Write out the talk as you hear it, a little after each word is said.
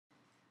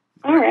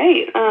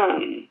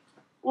right.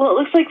 Well, it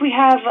looks like we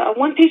have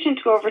one patient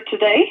to go over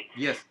today.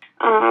 Yes.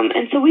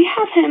 And so we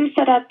have him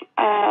set up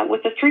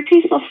with a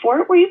 3-piece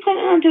Lefort. Were you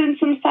planning on doing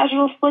some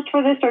sagittal splits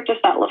for this, or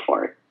just that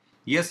Lefort?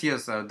 Yes,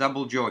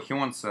 double jaw. He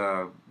wants,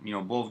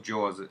 both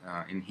jaws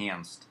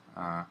enhanced.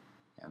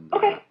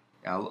 Okay.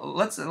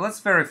 Let's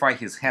verify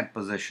his head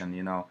position.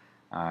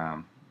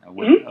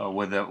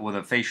 With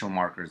the facial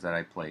markers that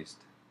I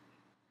placed.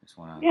 Just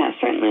wanna... Yeah,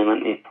 certainly.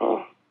 Let me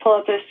pull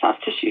up his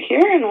soft tissue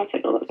here, and we'll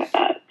take a look at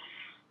that.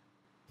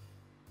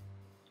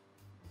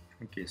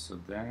 Okay, so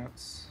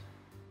that's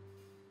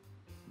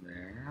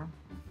there.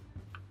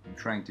 I'm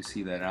trying to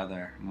see that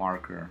other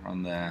marker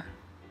on the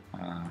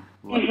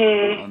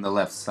on the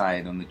left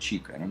side on the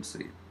cheek. I don't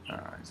see it.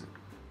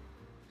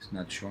 It's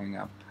not showing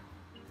up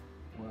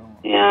well.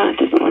 Yeah, it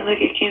doesn't look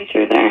like it came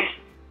through there.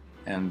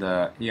 And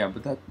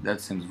but that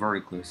seems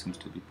very clear. Seems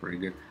to be pretty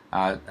good.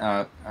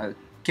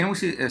 Can we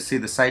see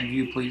the side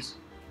view, please?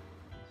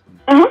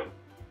 And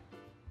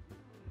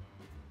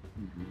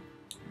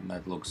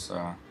that looks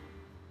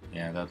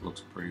that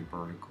looks pretty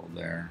vertical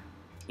there.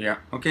 Yeah.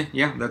 Okay.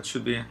 Yeah, that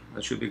should be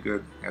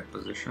good head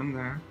position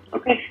there.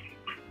 Okay.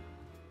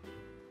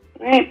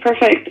 All right.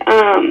 Perfect.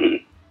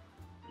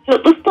 So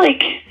it looks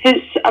like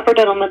his upper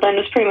dental midline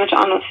was pretty much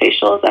on with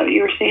facial. Is that what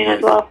you were seeing as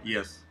well?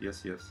 Yes.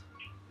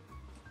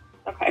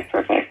 Okay.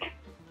 Perfect.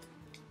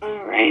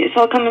 All right.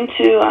 So I'll come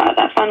into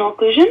that final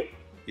occlusion.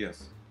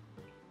 Yes.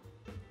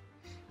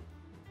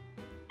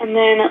 And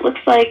then it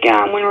looks like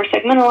when we're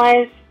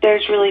segmentalized,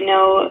 there's really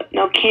no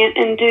cant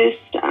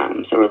induced,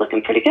 so we're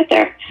looking pretty good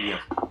there. Yeah.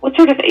 What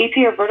sort of AP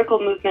or vertical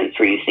movements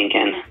were you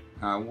thinking?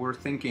 We're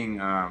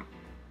thinking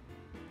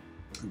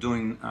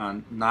doing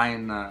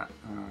 9.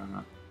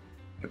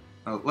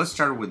 Let's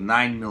start with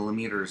 9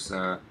 millimeters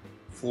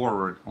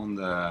forward on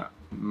the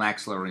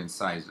maxillary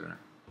incisor.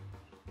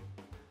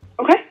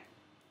 Okay.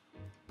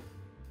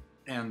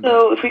 And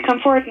so if we come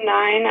forward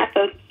 9 at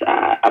those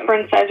upper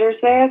incisors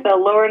there, the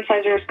lower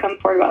incisors come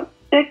forward about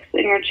 6,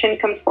 and your chin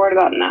comes forward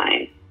about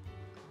 9.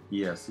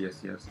 Yes.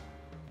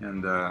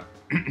 And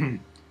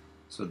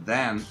so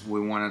then we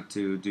wanted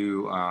to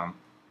do a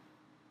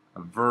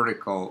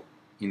vertical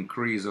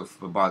increase of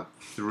about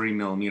 3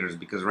 millimeters,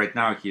 because right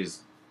now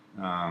he's,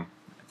 I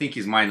think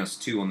he's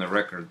 -2 on the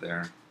record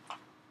there.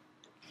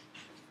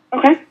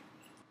 Okay.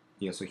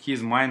 Yeah, so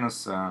he's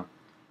 -2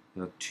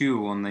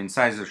 on the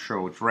incisor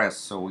show at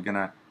rest, so we're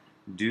gonna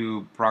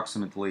do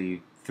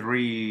approximately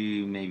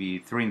 3, maybe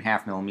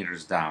 3.5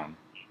 millimeters down.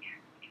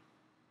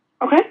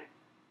 Okay.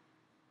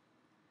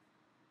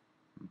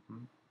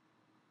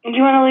 Do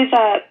you want to leave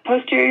that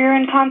posterior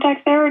in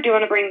contact there, or do you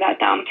want to bring that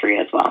down 3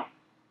 as well?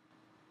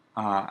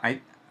 I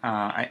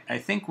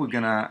think we're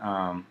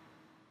gonna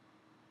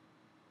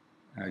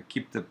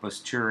keep the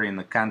posterior in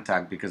the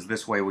contact, because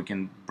this way we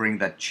can bring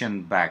that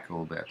chin back a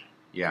little bit.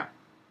 Yeah.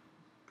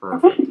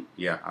 Perfect. Okay.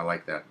 Yeah, I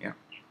like that. Yeah.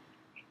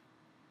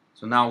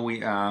 So now we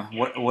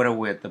what are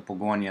we at the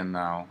Pogonian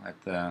now at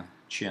the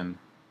chin?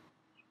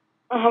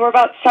 We're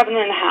about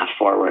 7.5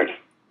 forward.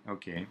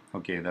 Okay,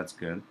 that's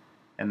good.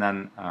 And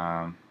then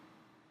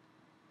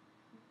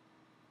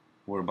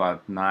we're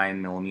about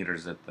 9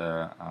 millimeters at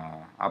the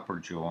upper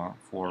jaw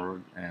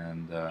forward,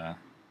 and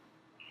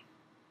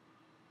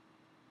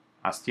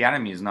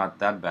osteotomy is not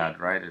that bad,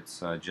 right?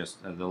 It's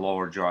just the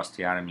lower jaw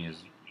osteotomy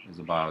is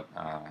about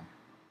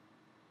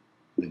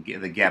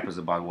the gap is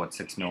about what,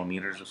 6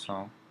 millimeters or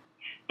so.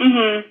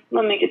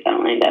 Let me get that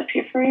lined up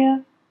here for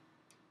you.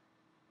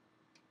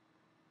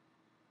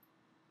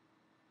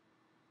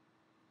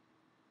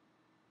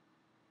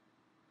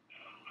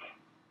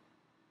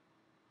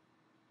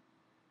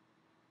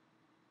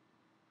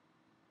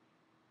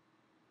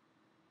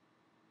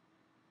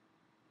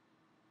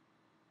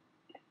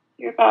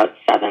 You're about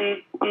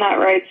 7 on that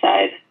right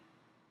side.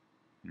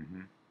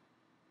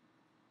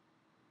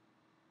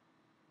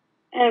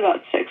 And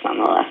about 6 on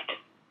the left.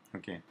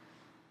 Okay.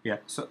 Yeah.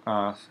 So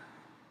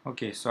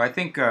okay. So I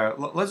think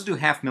let's do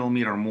 0.5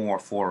 millimeter more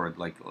forward,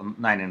 like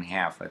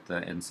 9.5 at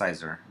the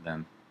incisor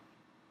then.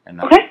 And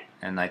that, okay.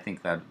 And I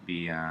think that'd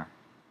be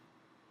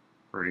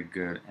pretty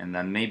good. And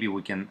then maybe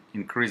we can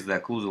increase the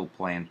occlusal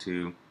plane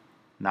to,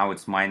 now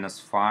it's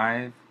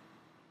 -5.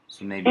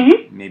 So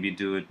maybe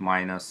do it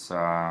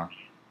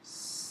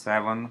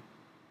 -7.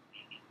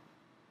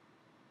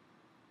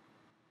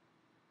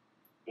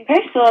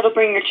 Okay, so that'll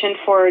bring your chin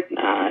forward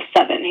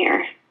 7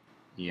 here.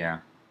 Yeah.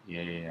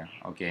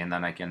 Okay, and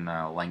then I can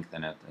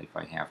lengthen it if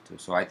I have to.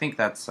 So I think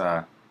that's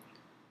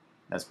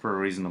pretty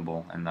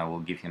reasonable, and that will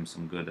give him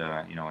some good,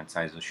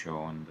 incisor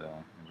show and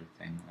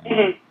everything.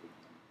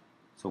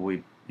 So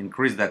we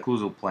increase the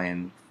occlusal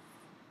plane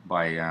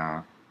by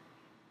a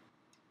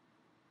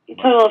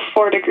total of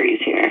 4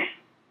 degrees here.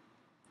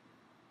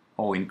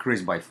 Oh,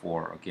 increase by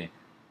 4. Okay.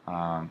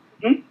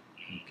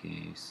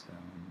 Okay. So,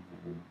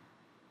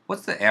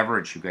 what's the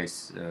average you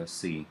guys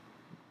see?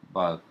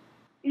 About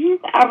the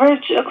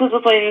average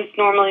occlusal plane is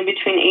normally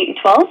between 8 and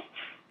 12.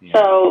 Yeah.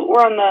 So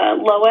we're on the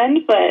low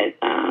end, but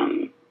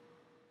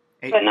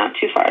not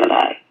too far to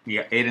that.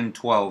 Yeah, 8 and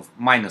 12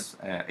 minus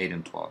 8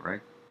 and 12,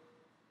 right?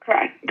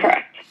 Correct.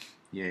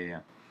 Yeah, yeah.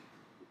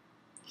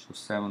 So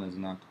 7 is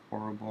not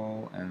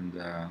horrible. And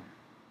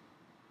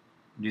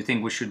do you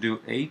think we should do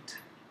 8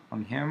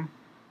 on him?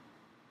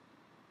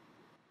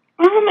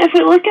 If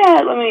we look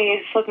at, let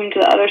me flip him to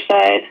the other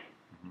side.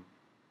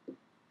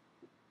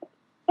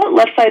 That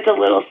left side's a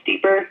little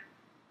steeper.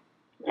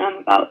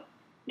 About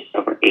just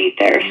over 8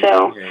 there. Yeah,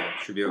 So yeah,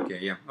 should be okay.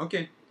 Yeah,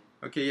 okay,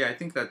 okay. Yeah, I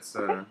think that's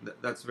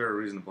that's very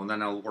reasonable. And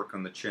then I'll work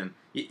on the chin.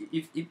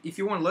 If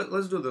you want,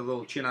 let's do the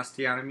little chin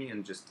osteotomy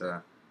and just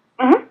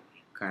uh-huh.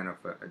 kind of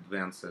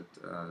advance it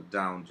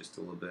down just a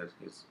little bit.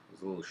 It's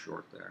a little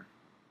short there.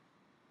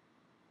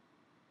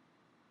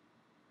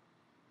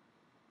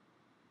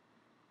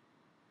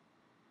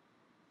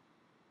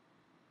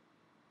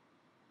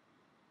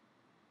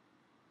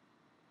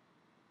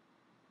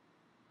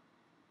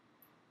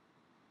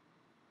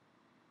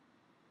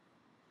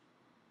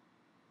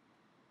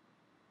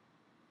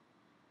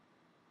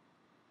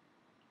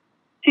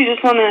 So you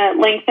just want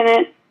to lengthen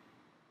it?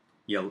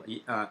 Yeah,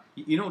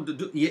 you know,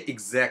 yeah,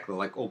 exactly,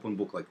 like open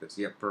book like this.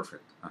 Yeah,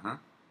 perfect. Uh-huh.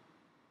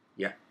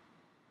 Yeah,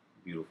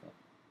 beautiful,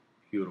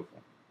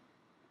 beautiful.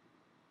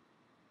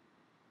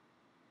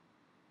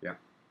 Yeah.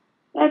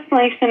 That's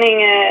lengthening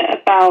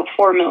it about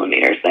 4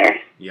 millimeters there.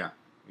 Yeah,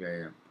 yeah,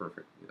 yeah,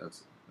 perfect.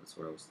 That's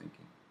what I was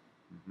thinking.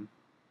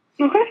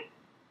 Okay.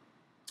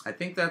 I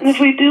think that's. And if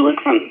we do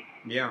look from...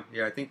 Yeah,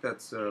 yeah, I think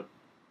that's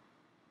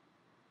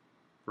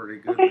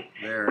pretty good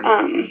there.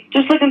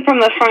 Just looking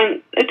from the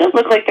front, it does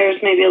look like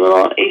there's maybe a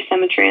little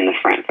asymmetry in the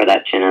front for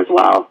that chin as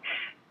well.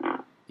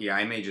 Yeah,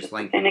 I may just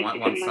lengthen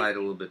one side a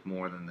little bit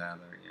more than the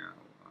other. Yeah,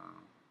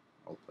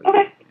 I'll play.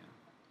 Okay. With,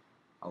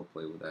 yeah, I'll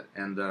play with that.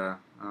 And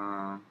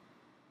I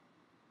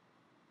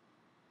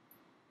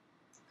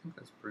think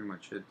that's pretty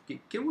much it.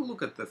 Can we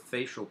look at the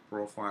facial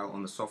profile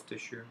on the soft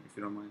tissue, if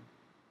you don't mind?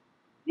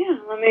 Yeah,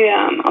 let me,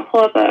 I'll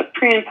pull up a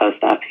pre and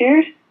post op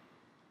here.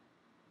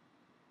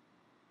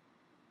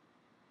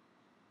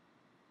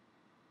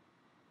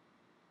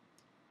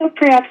 So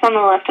pre-op's on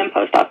the left and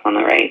post-op's on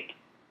the right.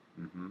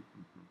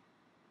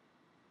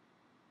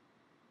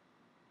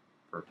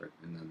 Perfect.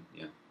 And then,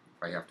 yeah,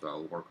 if I have to,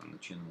 I'll work on the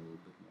chin a little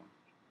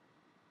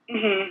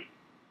bit more.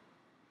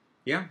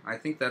 Yeah, I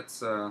think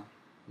that's,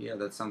 yeah,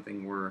 that's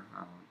something where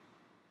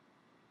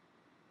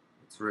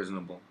it's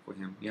reasonable for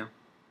him. Yeah,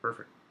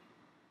 perfect.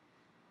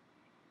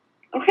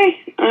 Okay,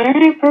 all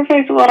right,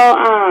 perfect. Well,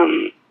 are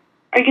you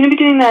going to be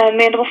doing the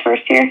mandible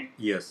first here?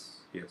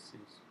 Yes, yes,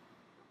 yes.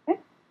 Okay.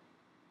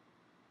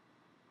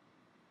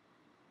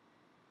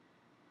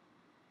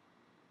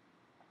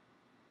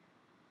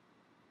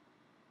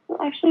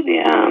 It'll actually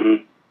be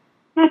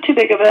not too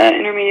big of an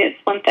intermediate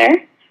splint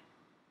there.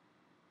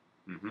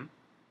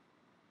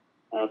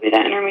 That'll be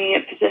that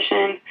intermediate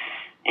position.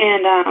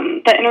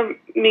 And the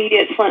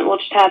intermediate splint will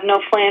just have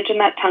no flange in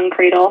that tongue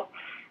cradle.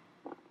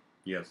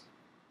 Yes.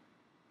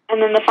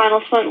 And then the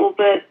final splint will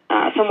put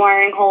some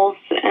wiring holes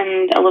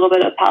and a little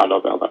bit of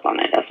palatal buildup on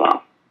it as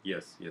well.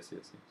 Yes, yes,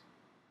 yes, yes.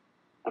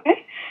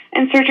 Okay.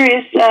 And surgery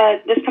is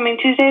this coming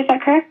Tuesday, is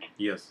that correct?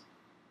 Yes.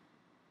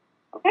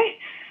 Okay.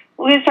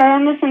 We'll get started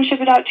on this and ship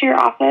it out to your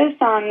office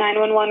on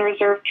 911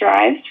 Reserve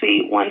Drive,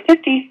 Suite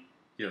 150.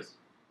 Yes.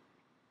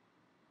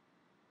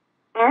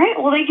 All right.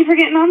 Well, thank you for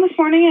getting on this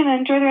morning, and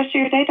enjoy the rest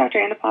of your day, Dr.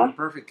 Andipov.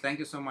 Perfect. Thank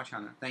you so much,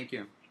 Hannah. Thank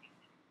you.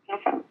 No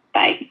problem.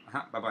 Bye.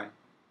 Bye-bye.